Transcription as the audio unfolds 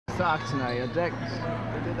socks tonight.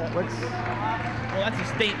 What's? Well, that's a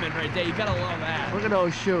statement right there. You gotta love that. Look at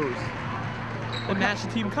those shoes. They match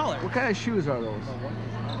the team color. What kind of shoes are those?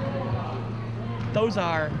 Those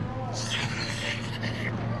are.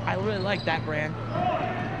 I really like that brand.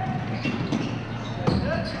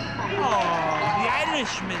 Oh, the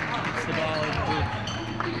Irishman gets the ball into.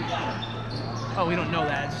 Oh, we don't know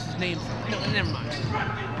that. It's his name. No, never mind.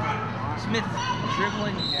 Smith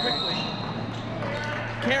dribbling quickly.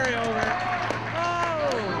 Carryover.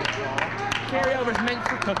 Oh! Carryover's meant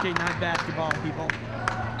for cooking, not basketball, people.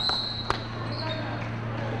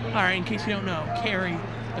 All right, in case you don't know, a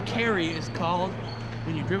carry is called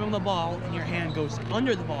when you dribble the ball and your hand goes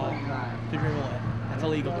under the ball to dribble it. That's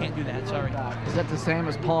illegal. Can't do that. Sorry. Is that the same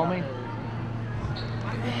as palming?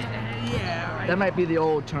 Yeah. Right. That might be the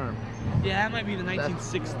old term. Yeah, that might be the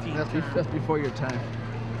 1916. That's before your time.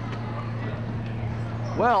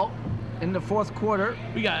 Well, in the fourth quarter,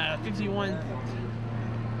 we got a 51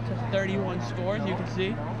 to 31 score, as you can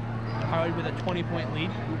see. Harwood with a 20-point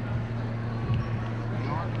lead.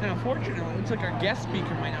 And unfortunately, it looks like our guest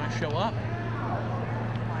speaker might not show up.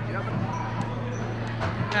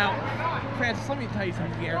 Now, Francis, let me tell you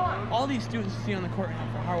something here. All these students you see on the court now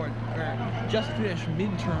for Harwood are just finished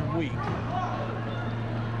midterm week.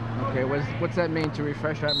 Okay, what's that mean to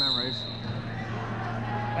refresh our memories?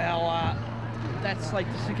 Well, that's like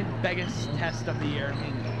the second biggest test of the year. I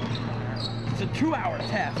mean, it's a 2-hour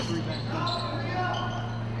test.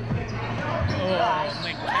 Oh,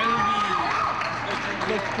 McKenzie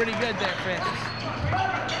looks pretty good there, Francis.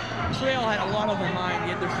 Trail had a lot on their mind,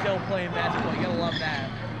 yet they're still playing basketball. You gotta love that.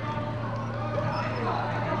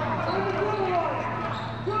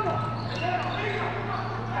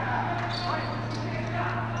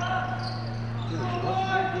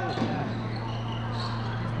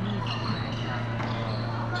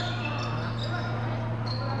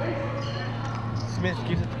 Smith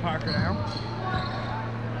gives it to Parker now.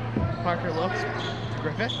 Parker looks to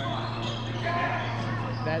Griffith.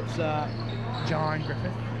 That's John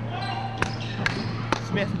Griffith.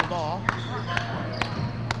 Smith the ball.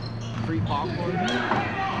 Free ball for him.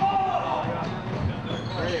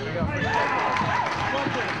 There we go.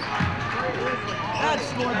 That's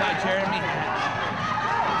scored by Jeremy.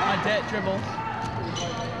 A dead dribble.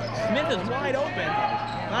 Smith is wide open.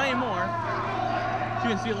 Not anymore. You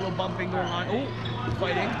can see a little bumping going on. Oh,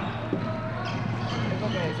 fighting. It's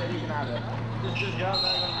okay, so you can have it.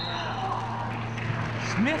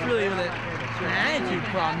 Smith really with an attitude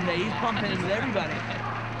problem today. He's bumping into everybody.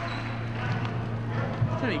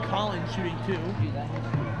 It's gonna be Collins shooting too.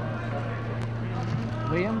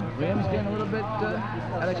 Liam's getting a little bit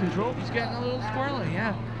out of control. He's getting a little squirrely,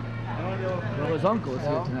 yeah. Well, his uncle is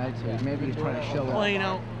here tonight, so maybe he's trying to show Well, up. you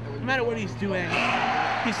know, no matter what he's doing,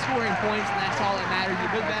 he's scoring points, and that's all that matters. He's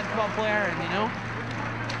a good basketball player, and you know,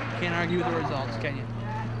 can't argue with the results, can you?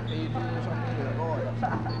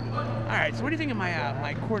 All right, so what do you think of my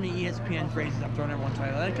my corny ESPN phrases I'm throwing every once in a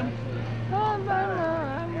while? Like them?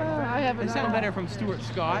 I haven't. They sound better from Stuart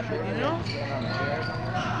Scott, you know?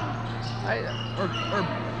 Or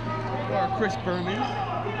Chris Berman.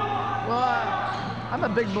 Well, I'm a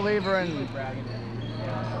big believer in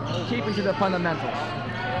keeping to the fundamentals.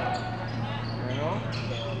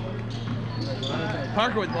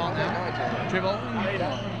 Parker with the ball now. Dribble.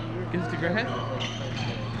 Gives it to Griffith.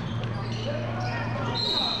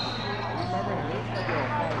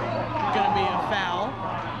 Gonna be a foul.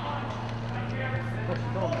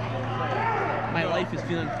 My life is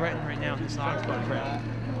feeling threatened right now in this Oxbow crowd.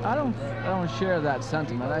 I don't share that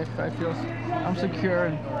sentiment. I feel I'm secure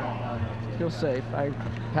and feel safe. I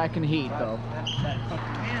pack in heat though.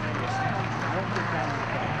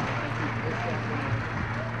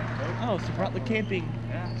 Oh, so brought the camping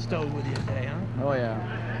stove with you today, huh? Oh yeah.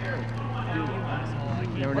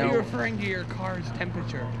 What are you referring to your car's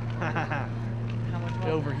temperature? It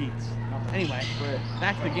overheats. Anyway,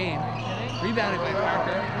 back to the game. Rebounded by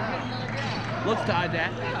Parker. Looks to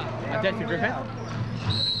Adet. Adet to Griffith.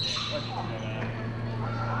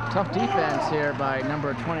 Tough defense here by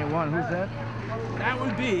number 21. Who's that? That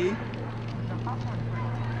would be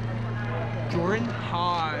Jordan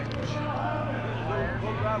Hodge.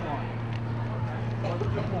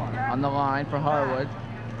 On the line for Harwood.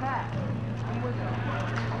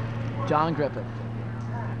 John Griffith.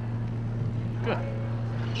 Good.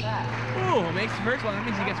 Ooh, makes the first one. That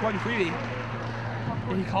means he gets one freebie.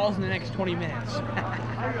 And he calls in the next 20 minutes.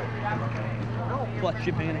 Flush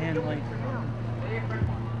shipping and handling.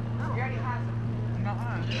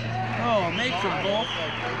 Oh, makes them both.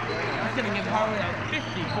 That's going to give Harwood a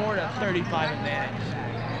 54 to 35 advantage.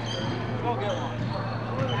 Go get one.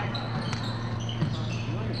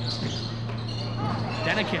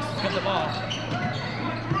 Zenikis has got the ball.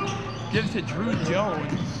 Gives to Drew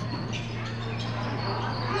Jones.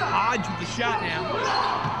 Hodge with the shot now.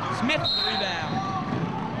 Smith with the rebound.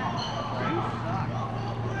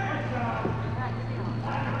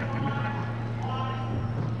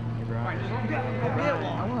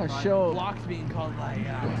 I want to show. Blocks being called by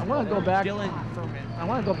I want to go back. Dylan Furman. I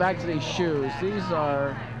want to go back to these shoes. These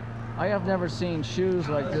are. I have never seen shoes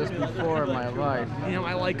like this before in my life. You know,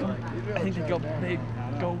 I like them. I think they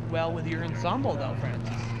go well with your ensemble, though,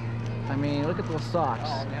 Francis. I mean, look at those socks.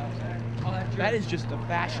 That is just a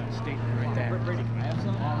fashion statement right there. Brady, can I have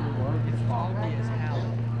some? It's foggy as hell.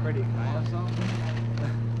 Brady, can I have some?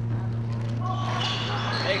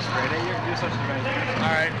 Thanks, Brady. You're such a nice person.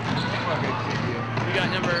 All right. Okay, thank you. We got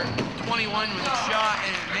number 21 with a shot,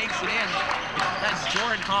 and it makes it in. That's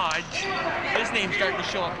Jordan Hodge. His name's starting to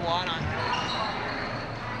show up a lot on.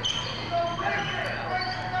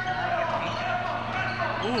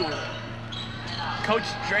 Ooh. Coach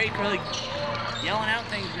Drake really yelling out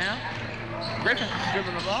things now. Griffin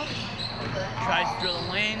dribbling the ball. Tries to drill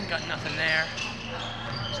the lane, got nothing there.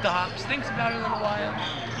 Stops, thinks about it a little while.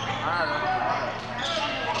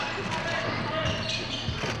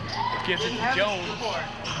 Gives it to Jones.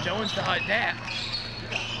 Jones to Haddad.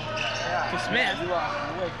 To Smith.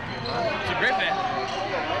 To Griffin.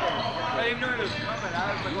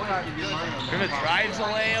 Griffin drives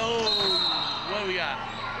away. Oh, what do we got?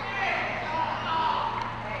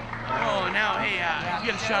 Oh, now, hey, you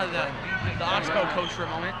get a shot of the Oxbow coach for a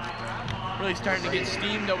moment. Really starting to get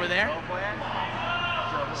steamed over there.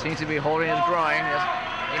 Seems to be holding his groin.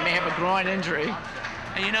 He may have a groin injury.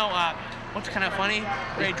 And you know, what's kind of funny?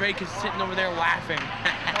 Ray Drake is sitting over there laughing.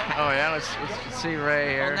 Oh yeah, let's see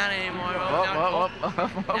Ray here. Well, not anymore.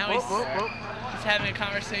 Now he's having a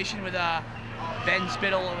conversation with Ben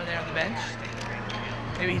Spittle over there on the bench.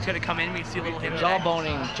 Maybe he's gonna come in. We can see a little him.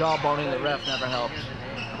 Jawboning the ref never helps.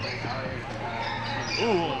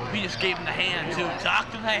 Ooh, we just gave him the hand too. Talk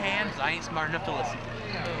to the hand, 'cause I ain't smart enough to listen.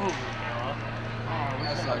 Ooh.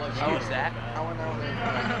 What was that? I went out there.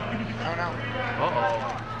 I went out. Uh-oh.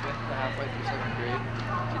 Halfway through 7th grade.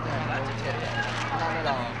 Not at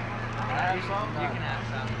all. You can have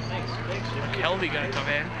some. Thanks. Kelby gonna come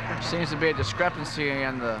in. Seems to be a discrepancy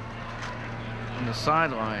on the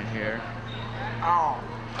sideline here.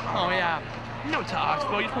 Oh yeah. No talks,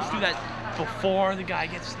 but you're supposed to do that before the guy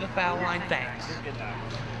gets to the foul line. Thanks.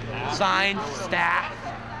 Signed, staff.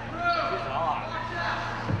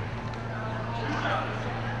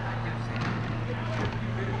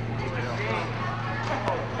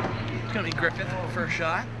 It's gonna be Griffith for a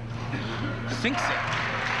shot. Sinks it.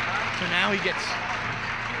 So now he gets,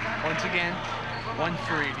 once again,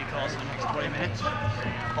 1-3 if he calls in the next 20 minutes.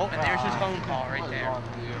 Oh, and there's his phone call right there.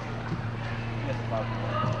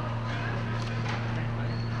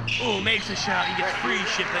 Ooh, makes a shot. He gets free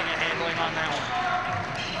shipping and handling on that one.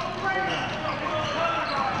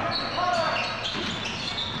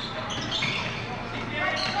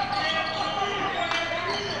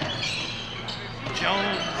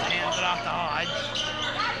 Jones hands it off to Hodge.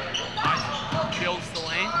 Hodge drills the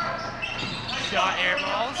lane. Shot air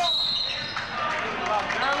balls.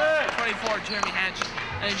 24, Jeremy Hatch.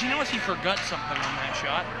 And did you notice he forgot something on that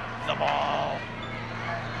shot? The ball.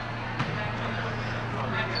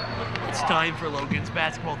 It's time for Logan's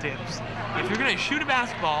basketball tips. If you're gonna shoot a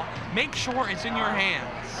basketball, make sure it's in your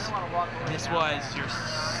hands. This was your...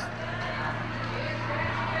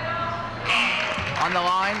 On the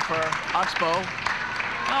line for Oxbow.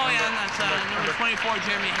 Oh yeah, that's number 24,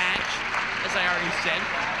 Jeremy Hatch, as I already said.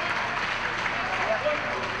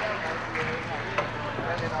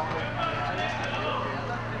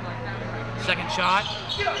 Second shot,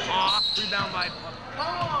 off, rebound by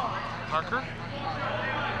Parker.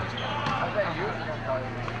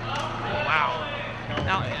 Wow.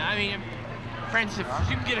 Now, I mean, Francis, if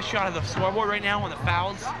you can get a shot of the scoreboard right now on the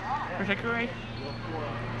fouls, particularly,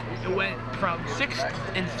 it went from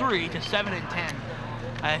 6-3 to 7-10.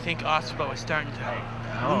 I think Oxbow is starting to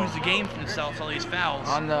lose the game for themselves, all these fouls.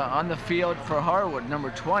 On the field for Harwood,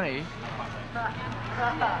 number 20.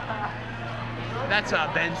 That's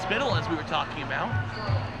Ben Spittle, as we were talking about.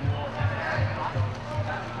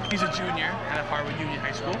 He's a junior out of Harwood Union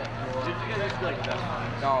High School.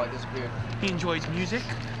 No, I disappeared. He enjoys music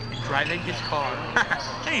and driving his car.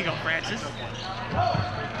 There you go, Francis.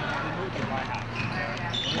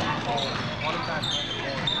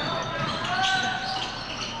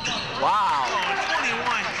 Wow. Oh,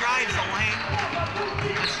 21 drives the lane.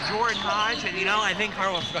 It's Jordan Hodge, and you know, I think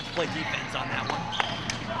Harwood forgot to play defense on that one.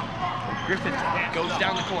 Griffith goes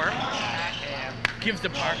down the court. Gives to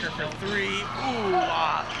Parker for 3. Ooh,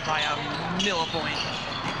 by a Manila point.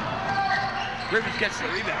 Griffith gets the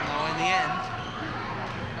rebound though in the end.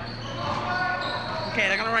 Okay,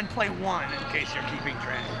 they're gonna run play 1 in case you're keeping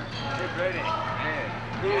track.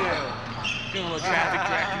 Doing a little traffic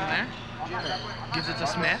direction there. Gives it to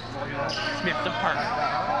Smith. Smith to Parker.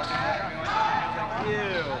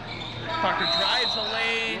 Parker drives the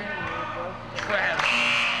lane. Travis.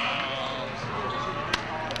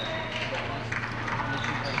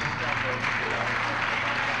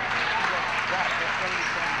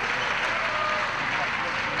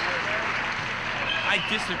 I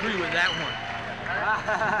disagree with that one.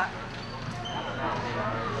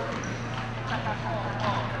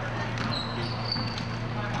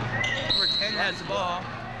 Number 10 has the ball.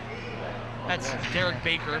 That's Derek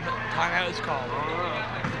Baker, but timeout is called.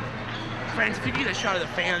 Friends, if you get a shot of the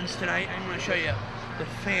fans tonight, I'm going to show you the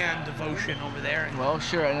fan devotion over there. Well,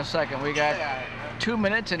 sure, in a second. We got 2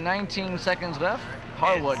 minutes and 19 seconds left.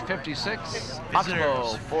 Harwood 56,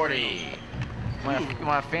 Oxbow 40. You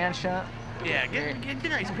want a fan shot? Yeah, get a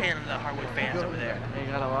nice pan of the Harwood fans over there. You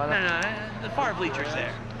got a lot of... No, the far bleachers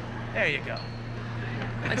there. There you go.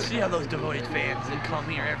 Let's see how those devoted fans that come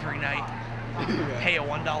here every night pay a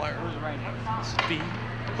 $1 fee,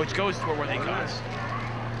 which goes toward where they cost.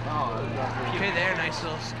 Okay, there, nice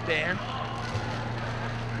little stand.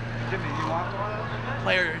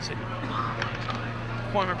 Players and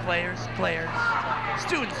former players,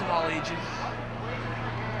 students of all ages.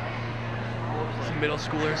 Some middle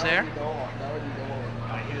schoolers there.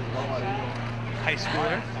 High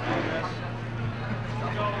schooler.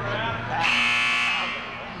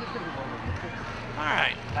 All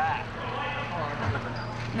right.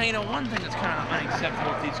 Now, you know, one thing that's kind of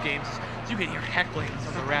unacceptable with these games is you can hear heckling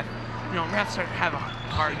from the ref. You know, refs have a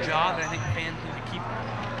hard job, and I think fans need to keep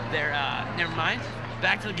their, never mind.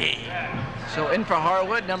 Back to the game. So in for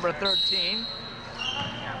Harwood, number 13.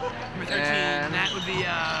 Number 13, and that would be,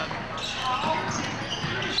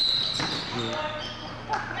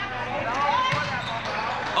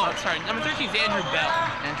 oh, sorry, number 13 is Andrew Bell.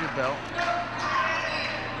 Andrew Bell.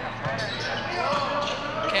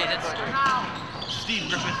 Okay, that's Steve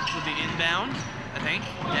Griffith with the inbound, I think.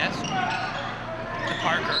 Yes. To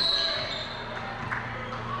Parker.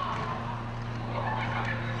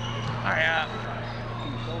 All right,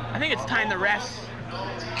 I think it's time the refs.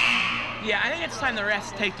 Yeah, I think it's time the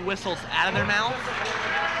refs take the whistles out of their mouth.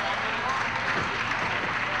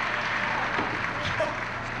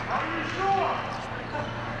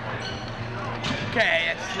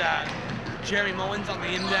 Okay, it's Jeremy Mullins on the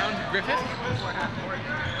inbound to Griffith.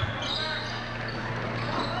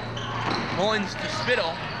 Mullins to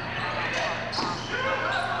Spittle.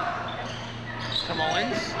 To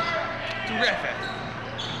Mullins. To Griffith.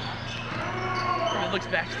 Griffith looks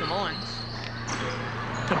back to Mullins.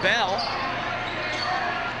 To Bell.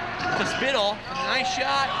 To Spittle. Nice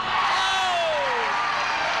shot. Oh!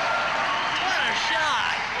 What a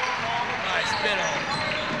shot! By Spittle.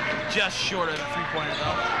 Just short of the three-pointer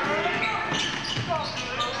though.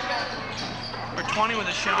 Number 20 with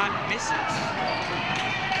a shot, misses.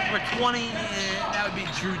 Number 20, that would be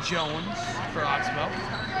Drew Jones for Oxbow.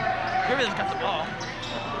 Griffith's got the ball.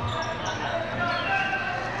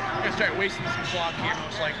 We're gonna start wasting some clock here,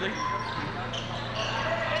 most likely.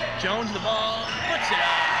 Jones the ball, puts it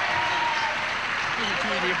up. These are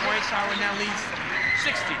 2 immediate points. Harwood now leads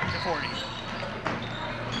 60 to 40.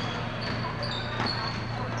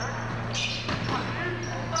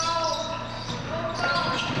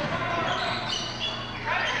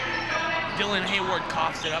 Dylan Hayward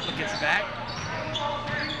coughs it up and gets back.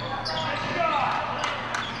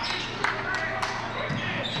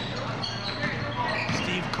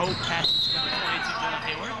 Steve Cope passes to number 22, Dylan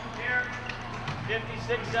Hayward.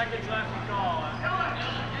 56 seconds left to call.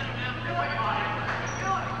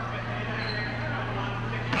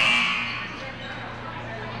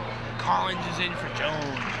 Collins is in for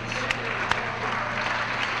Jones.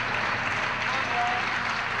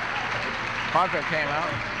 Parker came out.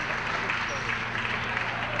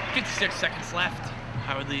 56 seconds left.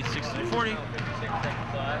 Howard leads 60 to 40.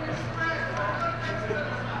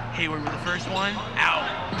 Hayward with the first one. Out.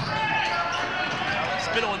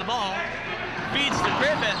 Spittle with the ball. Feeds to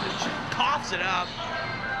Griffith, who coughs it up.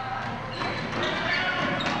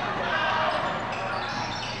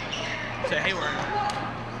 To Hayward.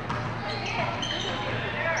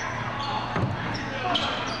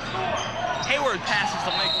 Hayward passes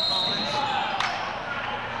to Michael Collins.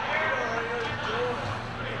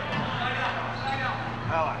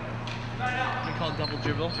 We call it double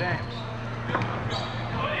dribble.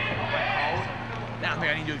 Now I think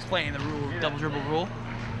I need to explain the rule, double dribble rule.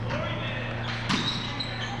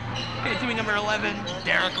 Okay, team number 11,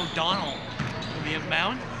 Derek O'Donnell. will be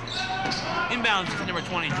inbound. Inbound is number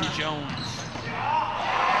 20, Drew Jones.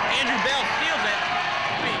 Andrew Bell steals it.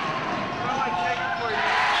 Wait. Oh,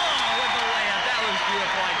 with the layup. That was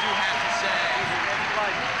beautiful, I do have to say.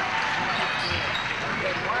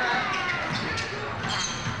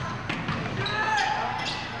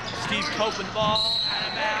 Steve Cope with the ball. Out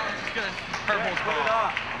of bounds. He's going to purple ball.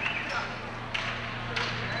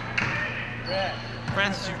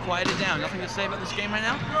 Francis, you've quieted down. Nothing to say about this game right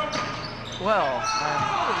now? Well,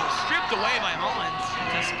 Stripped away by Mullins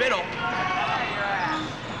to Spittle.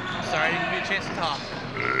 Sorry, I didn't give you a chance to talk.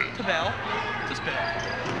 To Bell. To Spittle.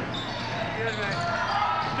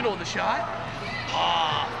 Spittle with the shot.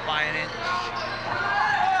 Off by an inch.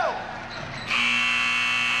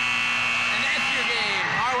 And that's your game.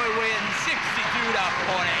 Harwood wins 62-48.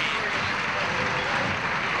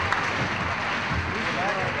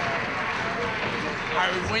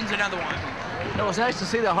 Harwood wins another one. it was nice to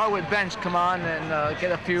see the Harwood bench come on and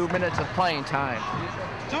get a few minutes of playing time.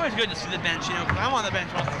 It's always good to see the bench, you know, because I'm on the bench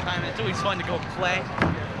most of the time, and it's always fun to go play.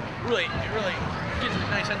 It really gives a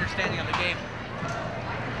nice understanding of the game.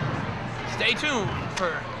 Stay tuned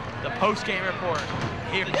for the post-game report.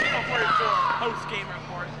 Here, the Channel 44 post-game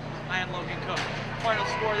report. I am Logan Cook. Final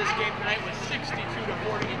score of this game tonight was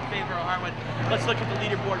 62-40 in favor of Harwood. Let's look at the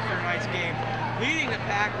leaderboard for tonight's game. Leading the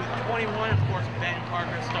pack with 21, of course, Ben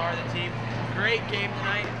Parker, star of the team. Great game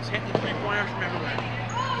tonight. He's hitting the three-pointers from everywhere.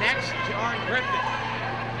 Next, John Griffin.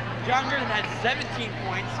 John Griffin had 17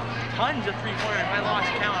 points, tons of three-pointers. I lost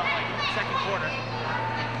count of like the second quarter.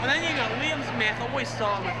 And then you got Liam Smith, always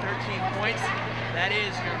solid with 13 points. That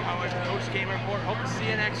is your Harwood post-game report. Hope to see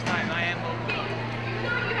you next time. I am Logan Cook.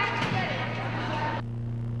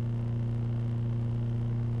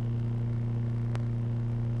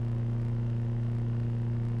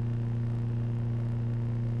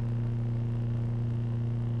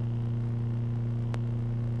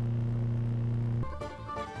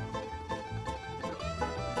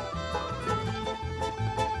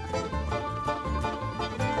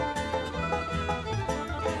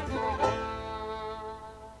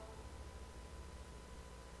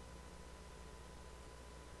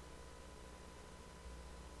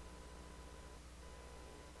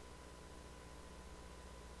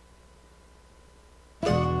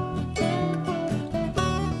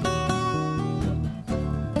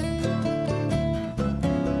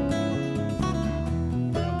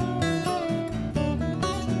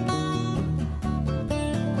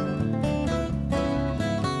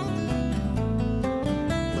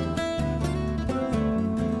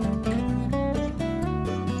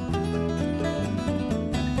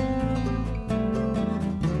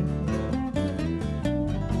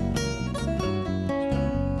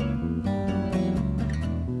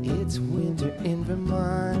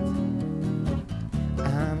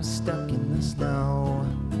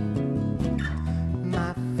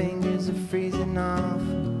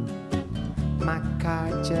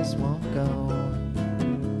 Just won't go,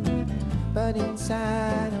 but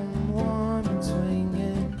inside I'm warm and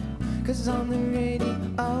swinging, 'cause on the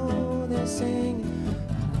radio they're singing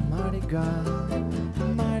Mardi Gras,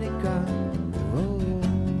 Mardi Gras, oh.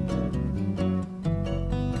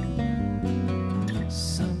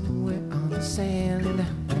 Somewhere on the sand,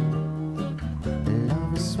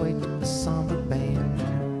 lovers sway to the samba band.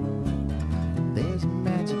 There's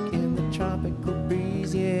magic in the tropical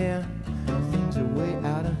breeze, yeah. Things are way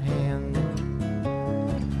out of hand,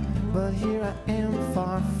 but here I am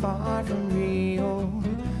far, far from Rio,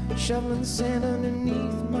 shoveling sand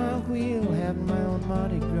underneath my wheel, having my own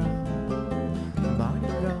Mardi Gras, Mardi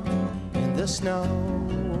Gras in the snow.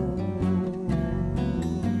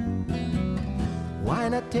 Why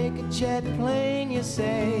not take a jet plane, you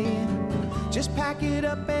say? Just pack it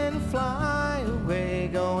up and fly away,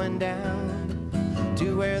 going down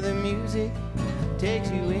to where the music takes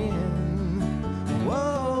you in.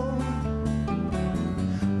 Whoa,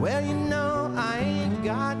 well, you know I ain't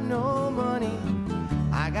got no money.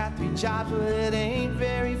 I got 3 jobs, but it ain't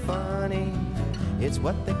very funny. It's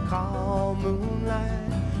what they call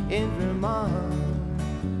moonlight in Vermont.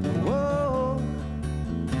 Whoa,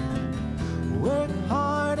 work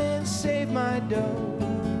hard and save my dough,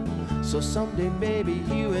 so someday, baby,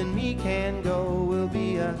 you and me can go. We'll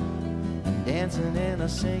be a dancing and a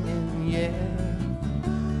singing, yeah,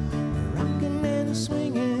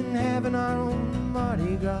 swinging, having our own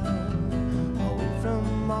Mardi Gras, away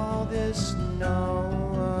from all this snow.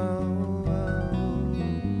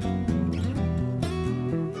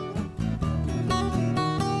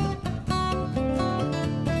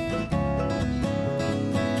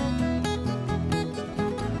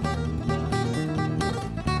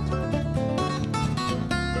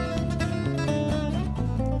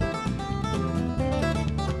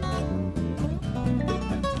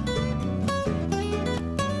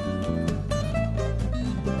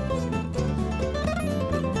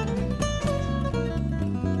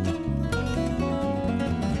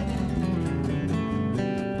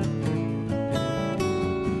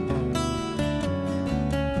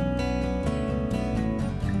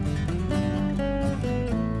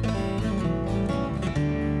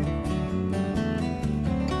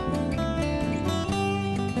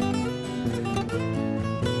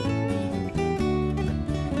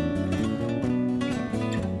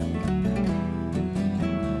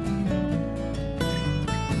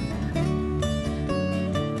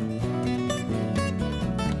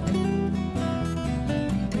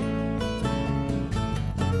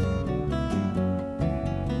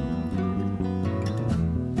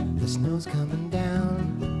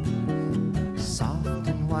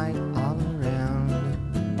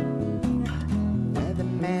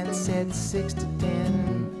 said 6 to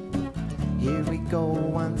 10. Here we go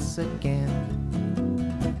once again.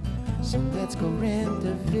 So let's go rent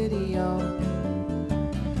a video,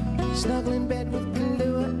 snuggle in bed with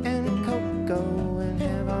Kahlua and Coco, and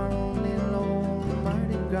have our own little old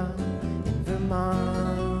Mardi Gras in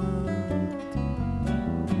Vermont.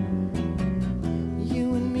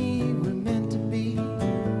 You and me were meant to be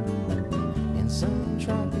in some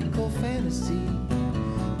tropical fantasy,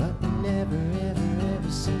 but we never, ever,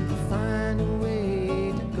 ever seem to find a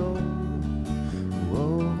way to go.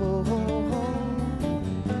 Whoa, whoa, whoa,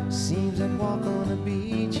 whoa. Seems like walk on the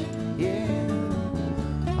beach, yeah,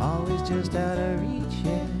 always just out of reach,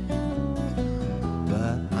 yeah.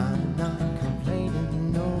 But I'm not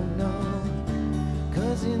complaining, no, no,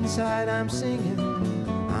 'cause inside I'm singing,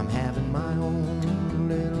 I'm having my own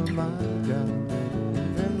little Mardi Gras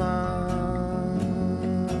in Vermont.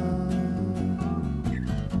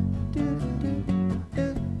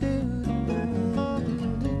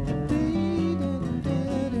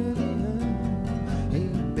 Hey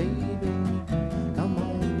baby, come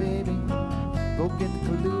on baby, go get the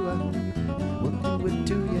Kahlua, we'll do it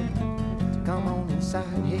to you. Come on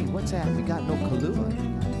inside. Hey, what's that? We got no Kahlua?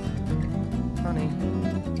 Honey,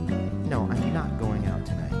 no, I'm not going out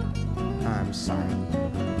tonight. I'm sorry.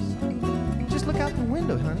 Just look out the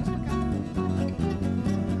window, honey.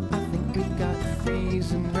 I think we got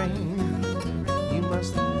freezing rain. You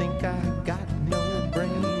must think I got no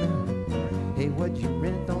brain. Hey, what'd you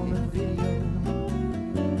rent on the video?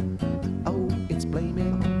 Oh, it's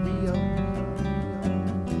Blaming Rio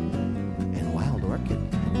and Wild Orchid.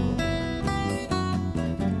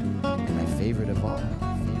 And my favorite of all,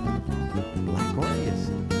 Black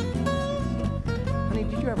Orpheus. Honey,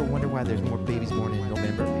 did you ever wonder why there's more babies born in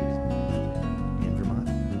November in Vermont?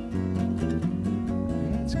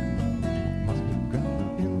 Yeah, it's Mardi Gras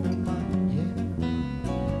in Vermont, yeah.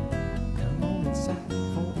 Come on inside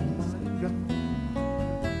for Mardi Gras.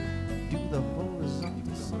 Do the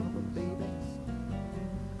horizontal samba, baby.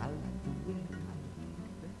 I like the way you do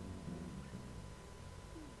that.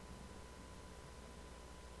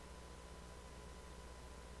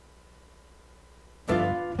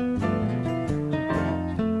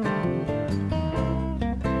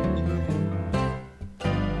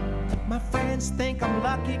 My friends think I'm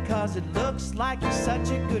lucky 'cause it looks like you're such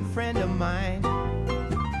a good friend of mine.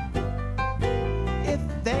 If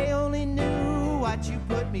they only knew what you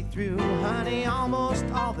put me through, honey, almost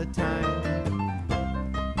all the time.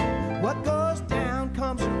 What goes down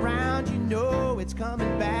comes around, you know it's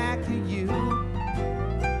coming back to you.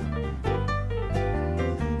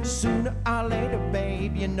 Sooner or later,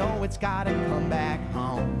 babe, you know it's gotta come back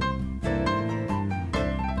home.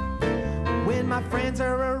 When my friends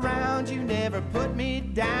are around, you never put me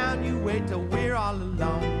down, you wait till we're all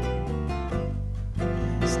alone.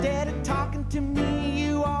 Instead of talking to me,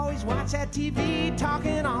 you always watch that TV,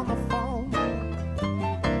 talking on the phone.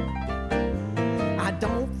 I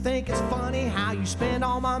don't think it's funny how you spend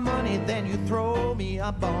all my money, then you throw me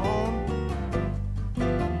a bone.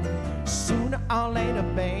 Sooner or later,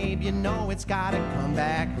 babe, you know it's gotta come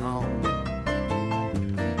back home.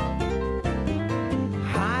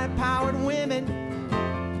 High-powered women,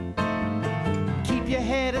 keep your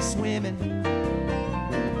head a-swimming.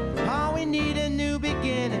 Oh, we need a new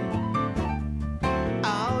beginning.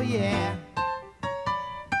 Oh, yeah.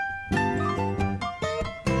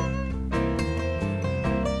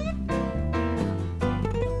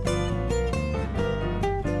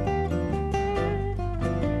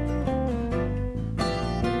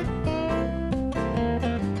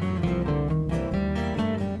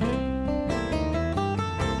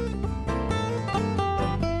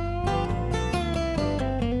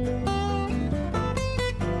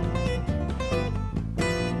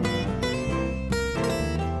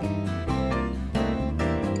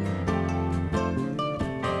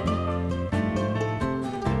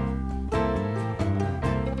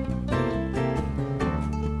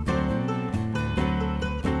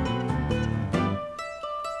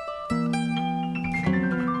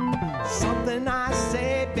 Something I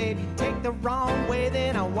say, baby, take the wrong way,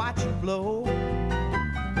 then I watch you blow.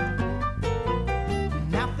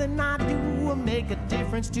 Nothing I do will make a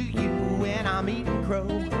difference to you when I'm eating crow.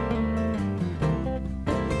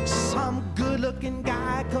 Some good-looking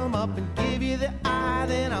guy come up and give you the eye,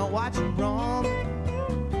 then I watch you wrong.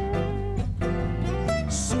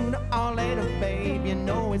 Sooner or later, babe, you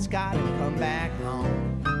know it's gotta come back home.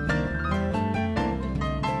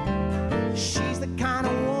 She's the kind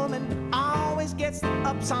of woman always gets the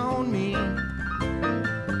ups on me,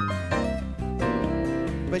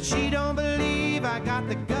 but she don't believe I got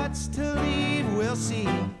the guts to leave. We'll see.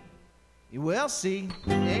 Well, see,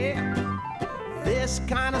 yeah, this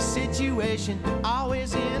kind of situation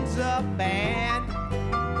always ends up bad.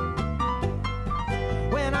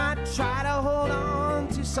 When I try to hold on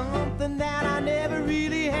to something that I never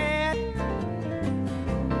really had.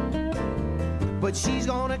 But she's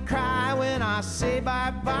gonna cry when I say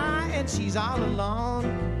bye-bye, and she's all alone.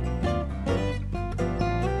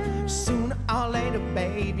 Sooner or later,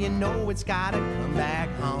 babe, you know it's gotta come back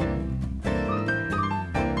home.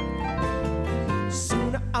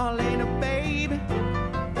 Sooner or later, babe.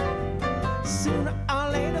 Sooner or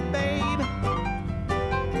later, babe.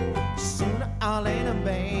 Sooner or later,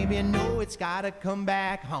 babe, you know it's gotta come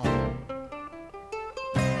back home.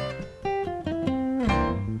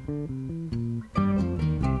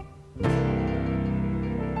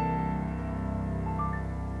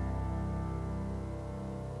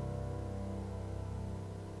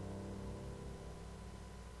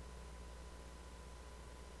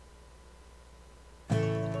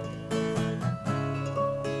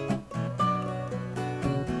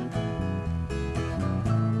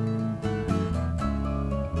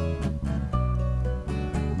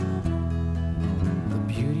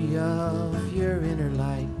 Of your inner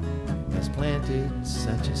light has planted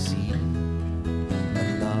such a seed.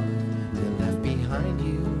 The love that left behind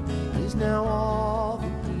you is now all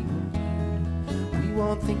that we will need. We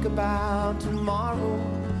won't think about tomorrow,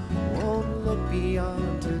 won't look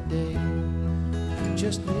beyond today.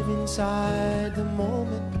 Just live inside the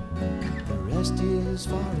moment, the rest is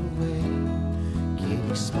far away.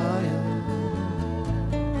 Kitty, smile.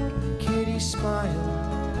 Kitty, smile.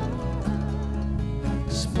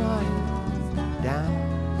 Smile down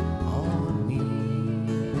on me.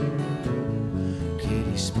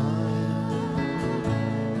 Kitty, smile.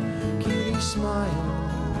 Kitty, smile.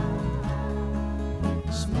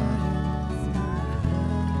 Smile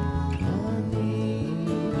on me.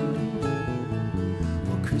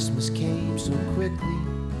 Well, Christmas came so quickly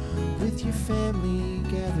with your family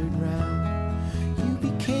gathered round.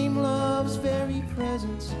 You became love's very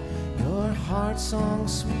presence, your heart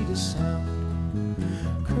song's sweetest sound.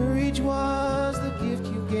 Courage was the gift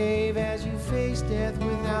you gave as you faced death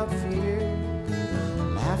without fear.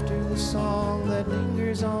 Laughter, the song that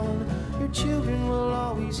lingers on, your children will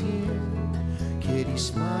always hear. Kitty,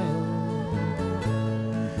 smile.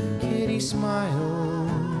 Kitty, smile.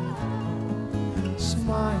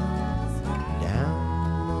 Smile down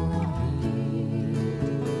on me.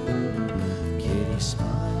 Kitty,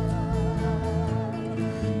 smile.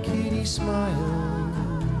 Kitty, smile.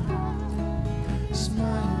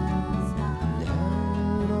 Smile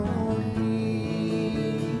down on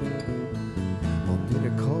me. Oh,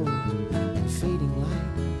 bitter cold and fading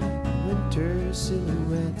light, winter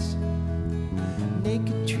silhouettes,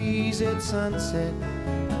 naked trees at sunset,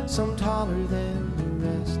 some taller than the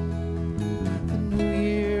rest. The new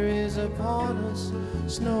year is upon us,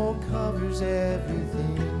 snow covers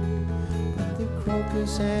everything, but the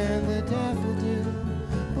crocus and the daffodil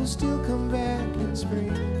will still come back in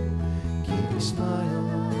spring. Kitty, smile.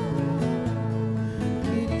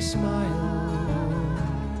 Kitty, smile.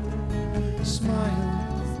 Smile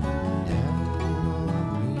down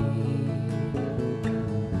on me.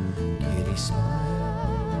 Kitty,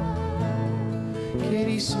 smile.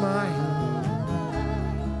 Kitty, smile.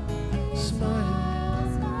 Smile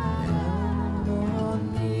down on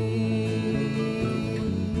me.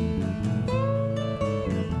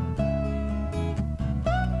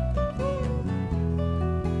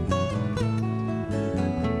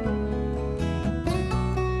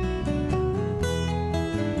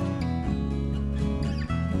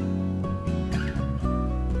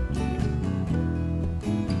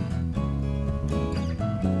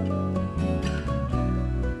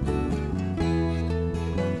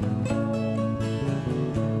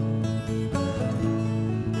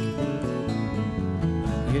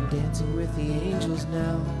 You're dancing with the angels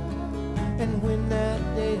now, and when that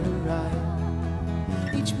day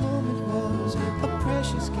arrived, each moment was a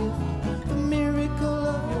precious gift